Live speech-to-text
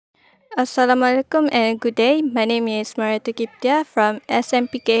Assalamualaikum and good day. My name is Mare from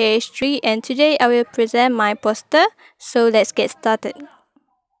SMPKH3 and today I will present my poster. So let's get started.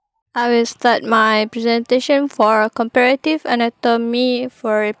 I will start my presentation for comparative anatomy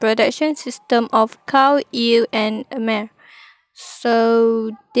for reproduction system of cow, ewe and mare.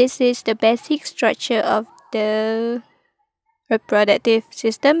 So this is the basic structure of the reproductive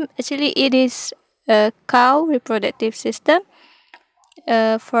system. Actually, it is a cow reproductive system.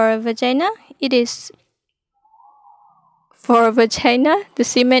 For vagina, the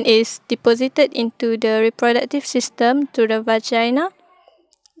semen is deposited into the reproductive system through the vagina.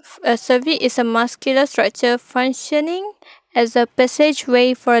 A cervix is a muscular structure functioning as a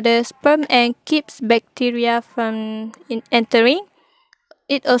passageway for the sperm and keeps bacteria from entering.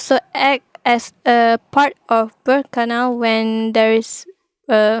 It also acts as a part of birth canal when there is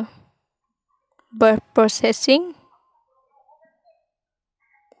birth processing.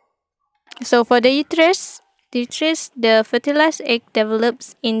 So for the uterus, the fertilized egg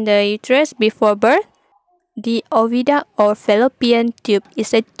develops in the uterus before birth. The oviduct or fallopian tube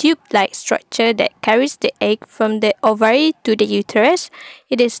is a tube-like structure that carries the egg from the ovary to the uterus.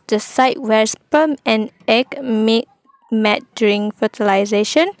 It is the site where sperm and egg meet during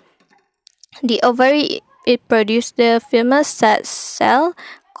fertilization. The ovary produces the female sex cell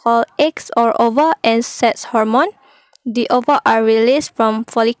called eggs or ova and sex hormone. The ova are released from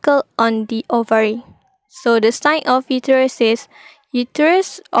follicle on the ovary. So the sign of uterus is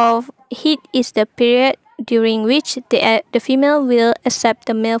uterus of heat is the period during which the female will accept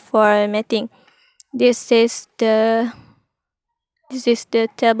the male for mating. This is the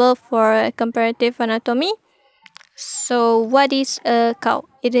table for comparative anatomy. So what is a cow?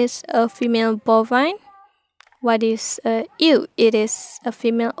 It is a female bovine. What is a ewe? It is a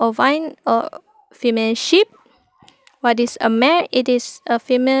female ovine or female sheep. What is a mare? It is a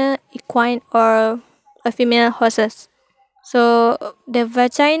female equine or a female horses. So the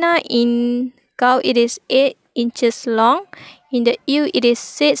vagina in cow it is 8 inches long. In the ewe it is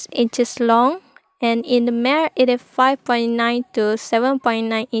 6 inches long, and in the mare it is 5.9 to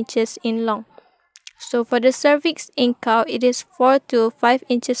 7.9 inches in long. So for the cervix in cow it is 4 to 5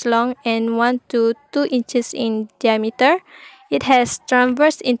 inches long and 1 to 2 inches in diameter. It has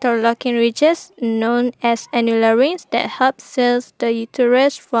transverse interlocking ridges known as annular rings that help seal the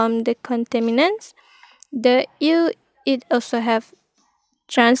uterus from the contaminants. The ewe it also have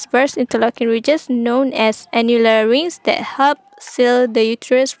transverse interlocking ridges known as annular rings that help seal the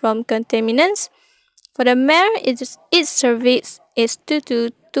uterus from contaminants. For the mare, its cervix is 2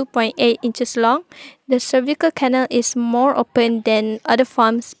 to 2.8 inches long. The cervical canal is more open than other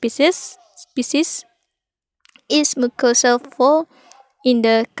farm species. Its mucosal fold in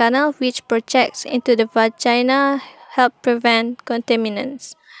the canal which projects into the vagina help prevent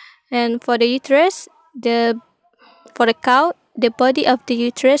contaminants. And for the uterus, for the cow, the body of the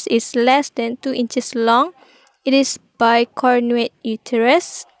uterus is less than 2 inches long. It is bicornuate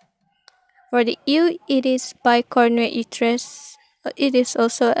uterus. For the ewe, it is bicornuate uterus. It is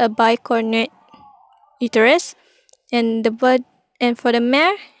also a bicornuate uterus. And for the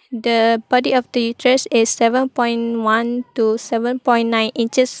mare, the body of the uterus is 7.1 to 7.9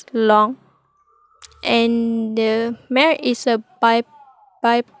 inches long. And the mare is a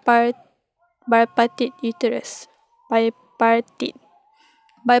bipartite uterus. Bipartite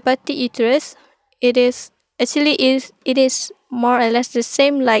uterus. It is more or less the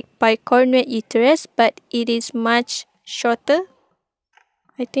same like bicornuate uterus, but it is much shorter,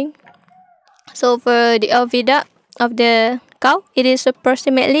 I think. So for the oviduct of the cow, it is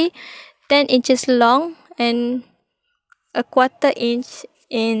approximately 10 inches long and a quarter inch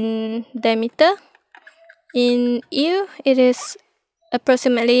in diameter. In ewe, it is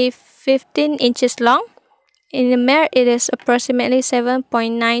approximately 15 inches long. In the mare, it is approximately 7.9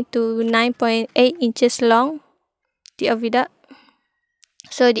 to 9.8 inches long, the oviduct.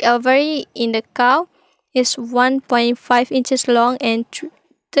 So the ovary in the cow is 1.5 inches long and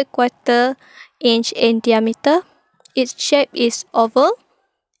 3/4 inch in diameter. Its shape is oval.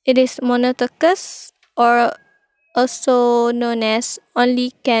 It is monococcus, or also known as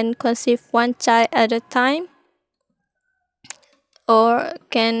only can conceive one child at a time, or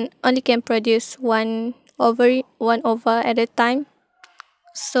only can produce one ova at a time.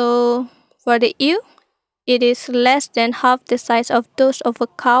 So for the ewe, it is less than half the size of those of a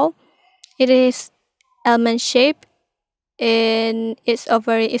cow. It is almond shaped and its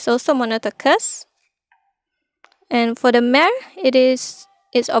ovary is also monococcus. And for the mare, its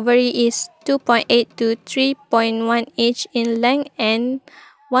ovary is 2.8 to 3.1 inch in length and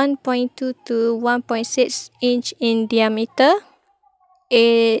 1.2 to 1.6 inch in diameter.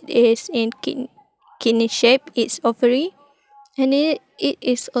 it is in kidney shape, its ovary, and it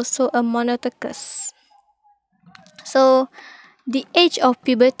is also a monotychus. So the age of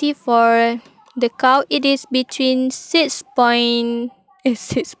puberty for the cow, it is between 6 point, it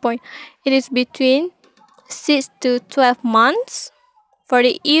is between 6 to 12 months. For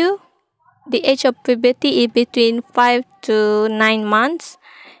the ewe, the age of puberty is between 5 to 9 months.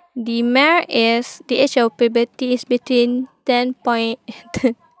 The mare is the age of puberty is between 10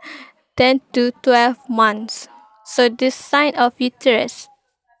 to 12 months. So the sign of uterus,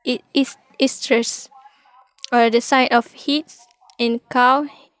 it is estrus, or the sign of heat in cow,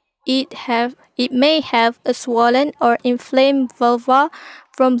 it may have a swollen or inflamed vulva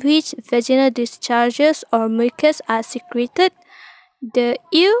from which vaginal discharges or mucus are secreted. The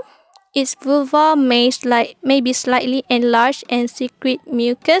ewe, its vulva may be slightly enlarged and secrete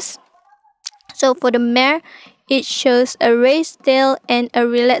mucus. So for the mare, it shows a raised tail and a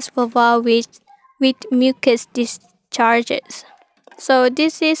relaxed vulva with mucus discharges. So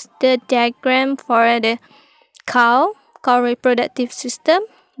this is the diagram for the cow reproductive system.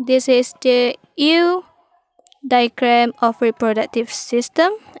 This is the ewe diagram of reproductive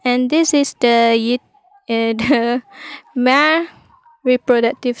system, and this is the mare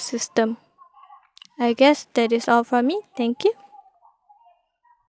reproductive system. I guess that is all from me. Thank you.